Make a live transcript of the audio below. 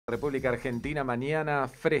República Argentina, mañana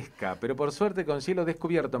fresca, pero por suerte con cielo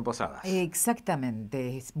descubierto en Posadas.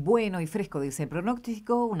 Exactamente, es bueno y fresco, dice el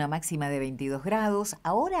pronóstico, una máxima de 22 grados.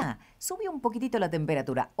 Ahora sube un poquitito la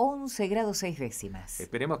temperatura, 11 grados 6 décimas.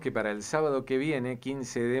 Esperemos que para el sábado que viene,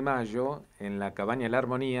 15 de mayo, en la Cabaña La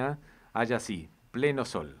Armonía, haya así, pleno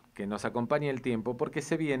sol, que nos acompañe el tiempo, porque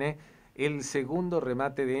se viene el segundo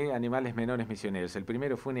remate de animales menores misioneros. El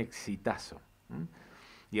primero fue un exitazo, ¿m?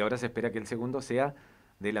 Y ahora se espera que el segundo sea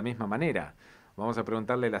de la misma manera. Vamos a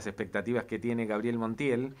preguntarle las expectativas que tiene Gabriel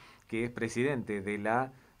Montiel, que es presidente de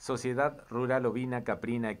la Sociedad Rural Ovina,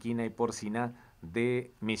 Caprina, Equina y Porcina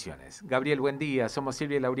de Misiones. Gabriel, buen día. Somos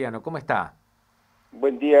Silvia y Laureano. ¿Cómo está?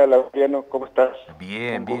 Buen día, Laureano, ¿cómo estás?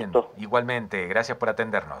 Bien, Un bien. gusto, Igualmente, gracias por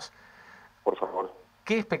atendernos. por favor.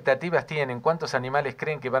 ¿Qué expectativas tienen? ¿Cuántos animales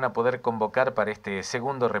creen que van a poder convocar para este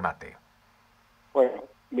segundo remate? Bueno,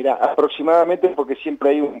 mira, aproximadamente, porque siempre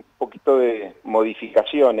hay un poquito de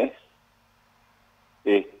modificaciones,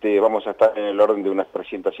 vamos a estar en el orden de unas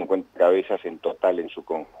 350 cabezas en total en su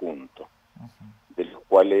conjunto, de los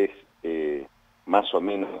cuales, más o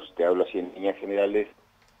menos, te hablo así en líneas generales,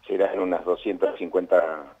 serán unas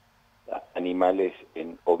 250 animales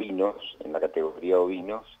en ovinos, en la categoría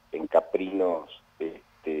ovinos, en caprinos,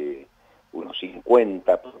 unos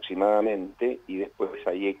 50 aproximadamente, y después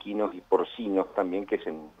hay equinos y porcinos también, que es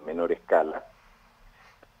en menor escala,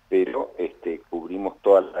 pero cubrimos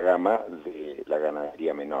toda la gama de la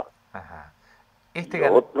ganadería menor. Ajá.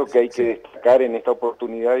 Lo otro que hay que Sí. destacar en esta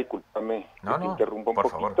oportunidad, discúlpame que te No, interrumpa un por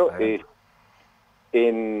favor, poquito, adelante.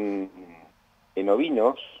 es en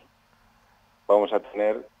ovinos vamos a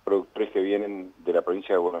tener productores que vienen de la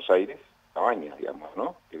provincia de Buenos Aires, Cabañas, digamos,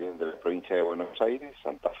 ¿no? Que vienen de la provincia de Buenos Aires,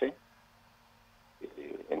 Santa Fe,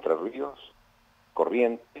 Entre Ríos,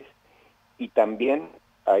 Corrientes, y también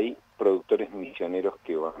hay productores misioneros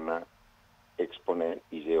que van a exponer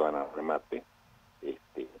y llevan a remate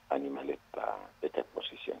animales para esta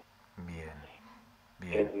exposición. Bien,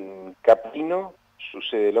 bien. En Caprino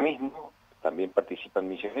sucede lo mismo, también participan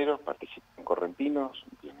misioneros, participan correntinos,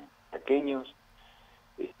 vienen pequeños,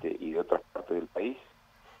 y de otras partes del país,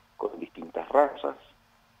 con distintas razas,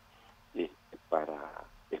 para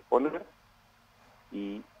exponer.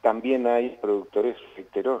 Y también hay productores,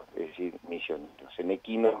 reitero, es decir, misioneros. En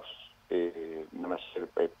equinos van a ser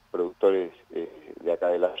productores de acá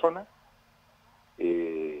de la zona,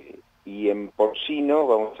 y en porcino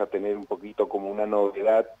vamos a tener un poquito como una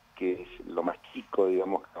novedad, que es lo más chico,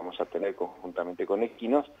 digamos, que vamos a tener conjuntamente con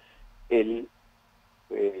equinos,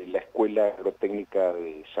 la Escuela Agrotécnica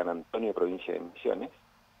de San Antonio, provincia de Misiones,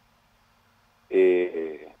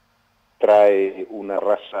 trae una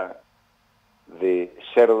raza de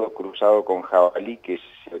cerdo cruzado con jabalí que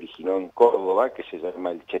se originó en Córdoba, que se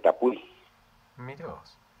llama el chetapuí. Mirá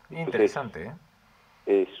vos. Entonces, Interesante, ¿eh?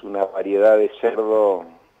 es una variedad de cerdo,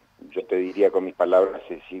 yo te diría con mis palabras,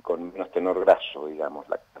 es decir, con menos tenor graso, digamos,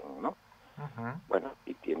 la carne, ¿no? Ujú. Bueno,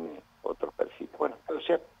 y tiene otros perfiles. Bueno, o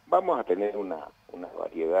sea, vamos a tener una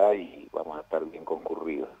variedad y vamos a estar bien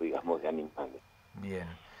concurridos, digamos, de animales. Bien.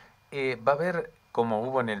 ¿Va a haber, como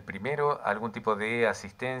hubo en el primero, algún tipo de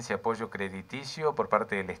asistencia, apoyo crediticio por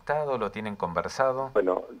parte del Estado? ¿Lo tienen conversado?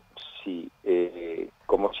 Bueno, sí,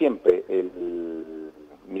 como siempre, el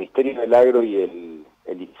Ministerio del Agro y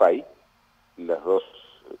el IFAI, las dos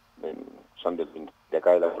son de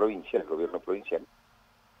acá de la provincia, del gobierno provincial,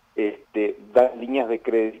 dan líneas de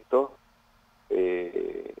crédito.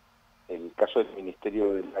 El caso del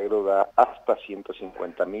Ministerio del Agro da hasta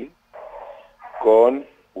 150.000 con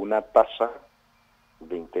una tasa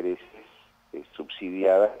de intereses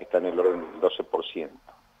subsidiada que está en el orden del 12%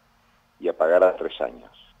 y a pagar a 3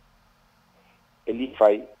 años. El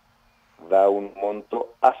IFAI da un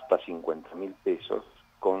monto hasta 50.000 pesos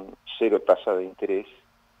con 0 tasa de interés,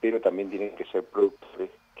 pero también tienen que ser productores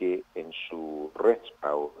que en su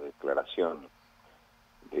RESPA o declaración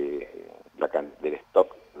del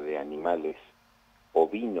stock de animales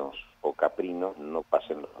ovinos o caprinos no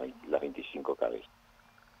pasen las 25 cabezas.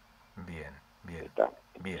 Bien, bien, ¿Está?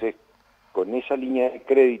 bien. Entonces, con esa línea de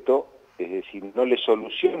crédito, es decir, no le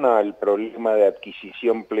soluciona el problema de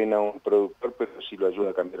adquisición plena a un productor, pero sí lo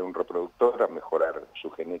ayuda a cambiar a un reproductor, a mejorar su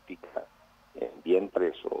genética en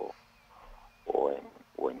vientres o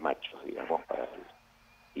en machos, digamos, para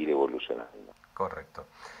ir evolucionando. Correcto.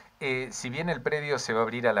 Si bien el predio se va a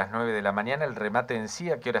abrir a las 9 de la mañana, el remate en sí,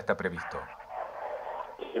 ¿a qué hora está previsto?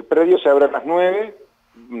 El predio se abre a las 9.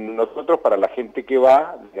 Nosotros, para la gente que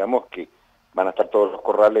va, digamos que van a estar todos los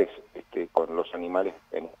corrales con los animales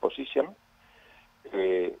en exposición.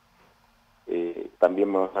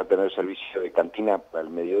 También vamos a tener servicio de cantina al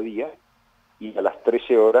mediodía, y a las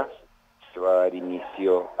 13 horas se va a dar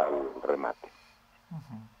inicio al remate.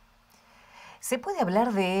 ¿Se puede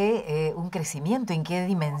hablar de un crecimiento? ¿En qué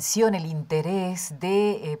dimensión el interés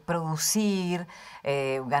de producir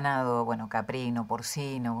ganado, bueno, caprino,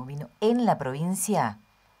 porcino, ovino, en la provincia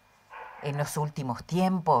en los últimos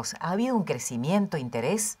tiempos? ¿Ha habido un crecimiento,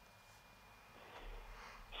 interés?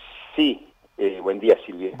 Sí, buen día,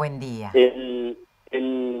 Silvia. Buen día.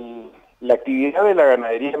 La actividad de la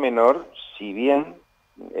ganadería menor, si bien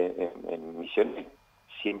en Misiones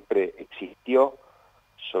siempre existió,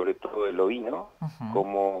 sobre todo el ovino,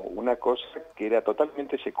 como una cosa que era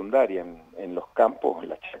totalmente secundaria en los campos, en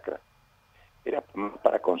las chacras. Era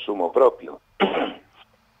para consumo propio.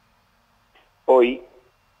 Hoy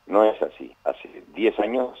no es así. Hace 10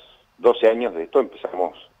 años, 12 años de esto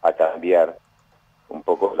empezamos a cambiar un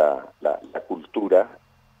poco la cultura,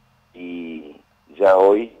 y ya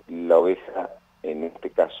hoy la oveja, en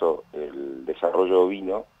este caso el desarrollo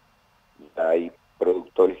ovino, hay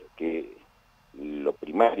productores que lo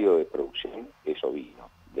primario de producción es ovino.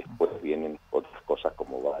 Después vienen otras cosas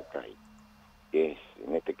como vaca, y que es,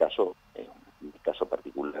 en este caso, en mi caso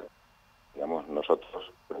particular, digamos,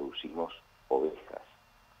 nosotros producimos ovejas.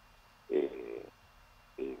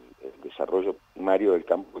 El desarrollo primario del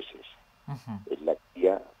campo es ese. Es la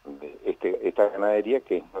actividad de esta ganadería,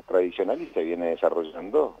 que es no tradicional y se viene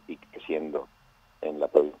desarrollando y creciendo en la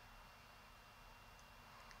provincia.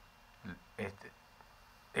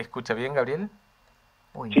 ¿Escucha bien, Gabriel?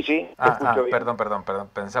 Uy. Sí, escucho bien. Perdón,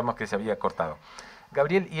 pensamos que se había cortado.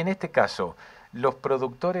 Gabriel, y en este caso, ¿los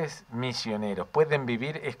productores misioneros pueden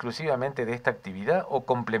vivir exclusivamente de esta actividad o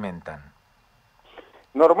complementan?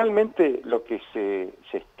 Normalmente lo que se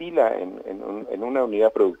estila en una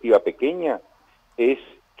unidad productiva pequeña es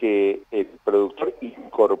que el productor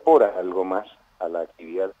incorpora algo más a la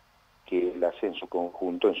actividad que él hace en su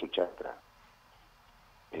conjunto, en su chacra.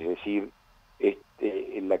 Es decir,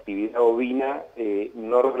 la actividad ovina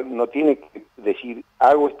no tiene que decir,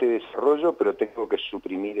 hago este desarrollo, pero tengo que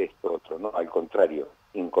suprimir esto otro, ¿no? Al contrario,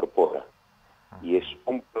 incorpora. Y es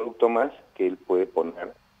un producto más que él puede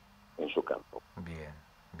poner en su campo. Bien,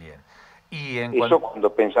 bien. Y eso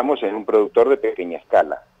cuando pensamos en un productor de pequeña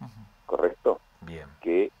escala, ¿correcto? Bien.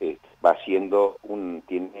 Que va haciendo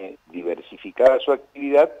tiene diversificada su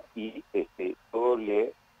actividad y todo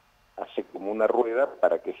le hace como una rueda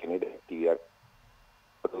para que genere actividad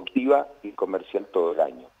productiva y comercial todo el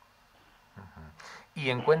año. ¿Y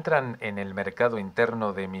encuentran en el mercado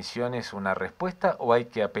interno de Misiones una respuesta, o hay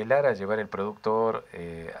que apelar a llevar el productor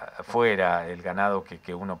afuera, el ganado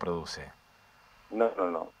que uno produce? No.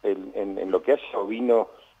 En lo que hace ovinos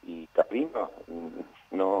y caprinos,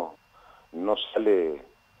 no sale,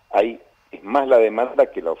 es más la demanda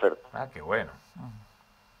que la oferta. Ah, qué bueno.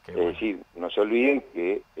 Es decir, no se olviden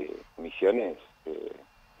que Misiones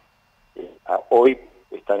hoy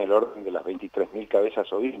está en el orden de las 23.000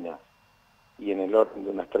 cabezas ovinas y en el orden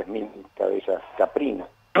de unas 3.000 cabezas caprinas.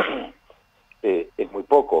 Es muy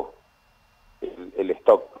poco el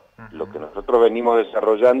stock. Lo que nosotros venimos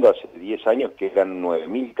desarrollando hace 10 años, que eran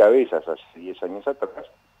 9.000 cabezas hace 10 años atrás,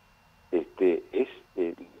 es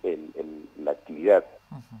la actividad.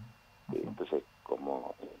 Entonces,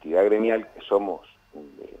 como entidad gremial que somos,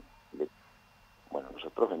 bueno,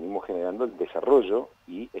 nosotros venimos generando el desarrollo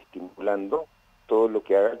y estimulando todo lo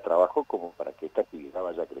que haga el trabajo como para que esta actividad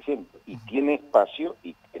vaya creciendo. Y tiene espacio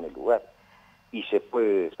y tiene lugar. Y se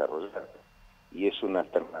puede desarrollar. Y es una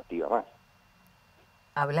alternativa más.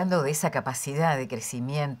 Hablando de esa capacidad de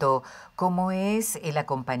crecimiento, ¿cómo es el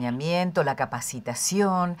acompañamiento, la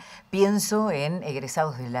capacitación? Pienso en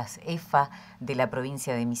egresados de las EFA de la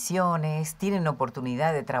provincia de Misiones. ¿Tienen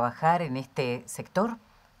oportunidad de trabajar en este sector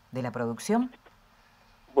de la producción?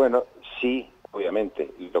 Bueno, sí,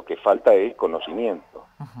 obviamente. Lo que falta es conocimiento.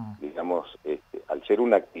 Digamos, al ser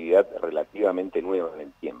una actividad relativamente nueva en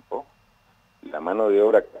el tiempo, la mano de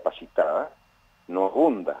obra capacitada no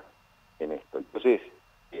abunda en esto. Entonces,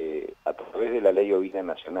 a través de la ley ovina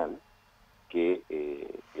nacional, que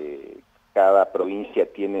cada provincia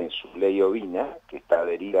tiene su ley ovina, que está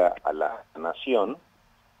adherida a la nación,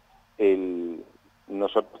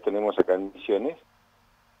 nosotros tenemos acá en Misiones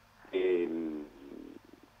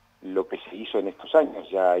lo que se hizo en estos años.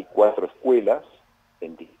 Ya hay 4 escuelas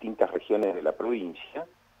en distintas regiones de la provincia,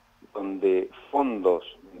 donde fondos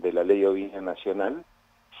de la ley ovina nacional,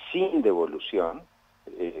 sin devolución,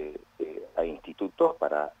 a institutos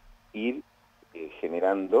para ir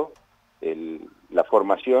generando la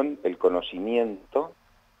formación, el conocimiento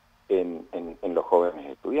en los jóvenes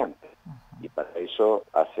estudiantes. Y para eso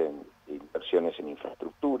hacen inversiones en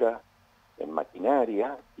infraestructura, en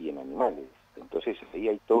maquinaria y en animales. Entonces ahí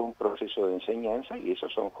hay todo un proceso de enseñanza y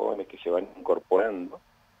esos son jóvenes que se van incorporando,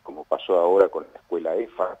 como pasó ahora con la escuela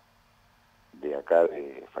EFA de acá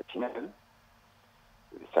de Fachinal,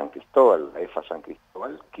 de San Cristóbal, la EFA San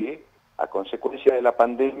Cristóbal, que a consecuencia de la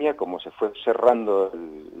pandemia, como se fue cerrando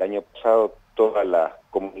el año pasado todas las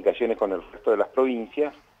comunicaciones con el resto de las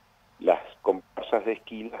provincias, las comparsas de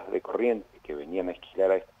esquilas de Corrientes que venían a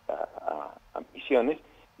esquilar a Misiones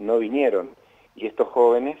no vinieron, y estos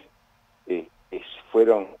jóvenes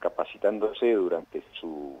fueron capacitándose durante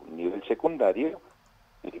su nivel secundario,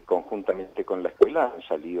 conjuntamente con la escuela han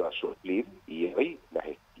salido a suplir, y hoy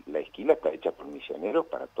la esquila está hecha por misioneros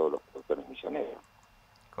para todos los productores misioneros.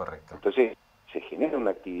 Correcto. Entonces se genera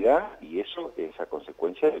una actividad y eso es a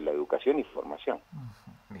consecuencia de la educación y formación.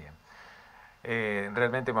 Bien.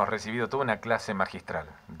 Realmente hemos recibido toda una clase magistral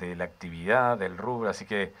de la actividad, del rubro, así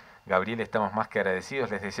que Gabriel, estamos más que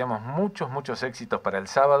agradecidos, les deseamos muchos éxitos para el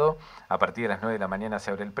sábado. A partir de las 9 de la mañana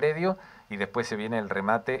se abre el predio y después se viene el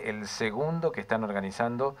remate, el segundo que están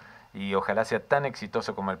organizando, y ojalá sea tan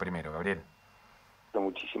exitoso como el primero. Gabriel.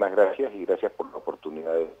 Muchísimas gracias y gracias por la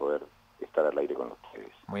oportunidad de poder estar al aire con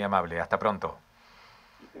ustedes. Muy amable, hasta pronto.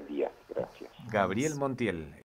 Buen día, gracias. Gabriel Montiel.